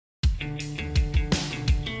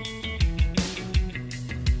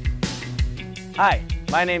Hi,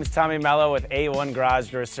 my name is Tommy Mello with A1 Garage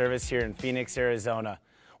Door Service here in Phoenix, Arizona.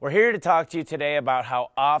 We're here to talk to you today about how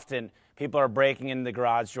often people are breaking into the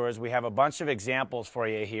garage doors. We have a bunch of examples for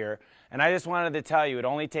you here, and I just wanted to tell you it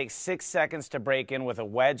only takes 6 seconds to break in with a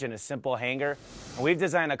wedge and a simple hanger, and we've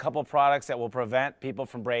designed a couple products that will prevent people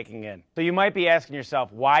from breaking in. So you might be asking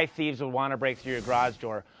yourself why thieves would want to break through your garage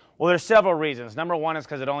door. Well, there's several reasons. Number one is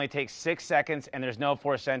because it only takes 6 seconds and there's no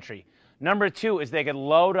forced entry. Number two is they could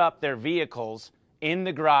load up their vehicles in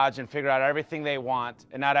the garage and figure out everything they want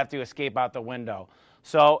and not have to escape out the window.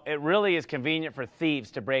 So it really is convenient for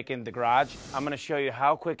thieves to break into the garage. I'm going to show you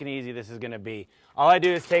how quick and easy this is going to be. All I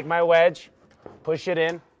do is take my wedge, push it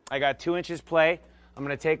in. I got 2 inches play. I'm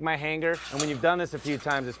going to take my hanger, and when you've done this a few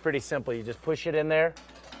times, it's pretty simple. You just push it in there.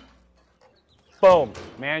 Boom,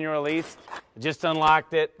 manual release. I just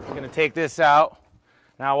unlocked it. I'm going to take this out.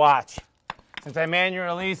 Now watch. Since I manual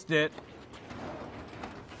released it,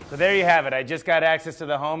 so there you have it. I just got access to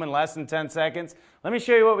the home in less than 10 seconds. Let me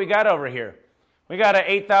show you what we got over here. We got an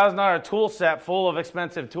 $8,000 tool set full of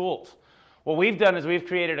expensive tools. What we've done is we've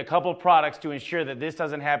created a couple products to ensure that this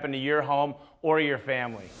doesn't happen to your home or your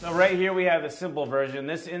family. So right here we have the simple version.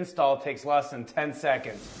 This install takes less than 10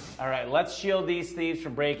 seconds. All right, let's shield these thieves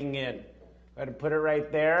from breaking in. Go ahead and put it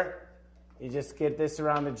right there. You just get this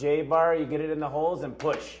around the J-bar, you get it in the holes and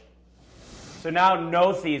push. So now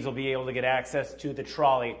no thieves will be able to get access to the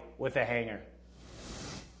trolley with a hanger.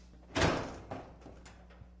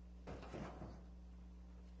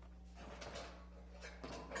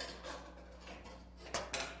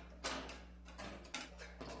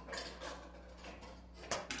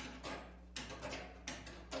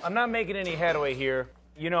 I'm not making any headway here.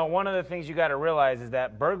 You know, one of the things you got to realize is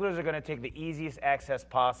that burglars are going to take the easiest access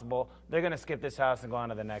possible. They're going to skip this house and go on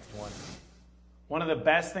to the next one. One of the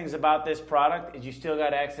best things about this product is you still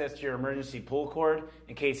got access to your emergency pull cord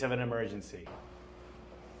in case of an emergency.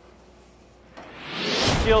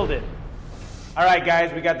 Shielded. All right,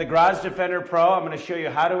 guys, we got the Garage Defender Pro. I'm going to show you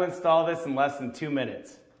how to install this in less than 2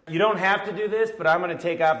 minutes. You don't have to do this, but I'm going to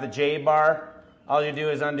take off the J-bar. All you do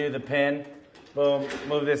is undo the pin. Boom,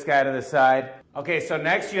 move this guy to the side. Okay, so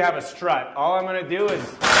next you have a strut. All I'm going to do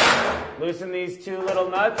is loosen these 2 little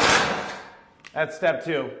nuts. That's step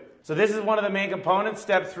 2. So this is one of the main components.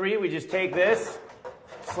 Step 3, we just take this,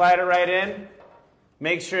 slide it right in,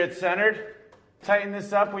 make sure it's centered. Tighten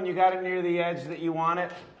this up when you got it near the edge that you want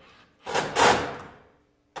it.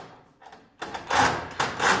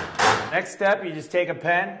 Next step, you just take a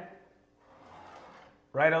pen,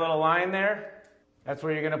 write a little line there. That's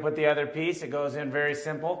where you're going to put the other piece. It goes in very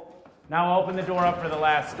simple. Now open the door up for the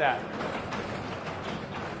last step.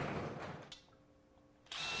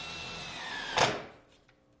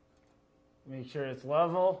 Make sure it's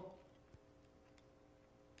level.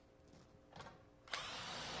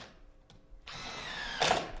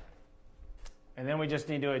 And then we just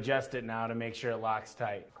need to adjust it now to make sure it locks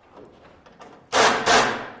tight.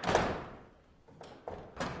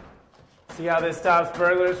 See how this stops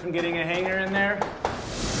burglars from getting a hanger in there?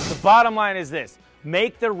 The bottom line is this.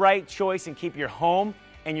 Make the right choice and keep your home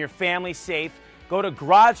and your family safe. Go to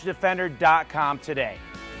GarageDefender.com today.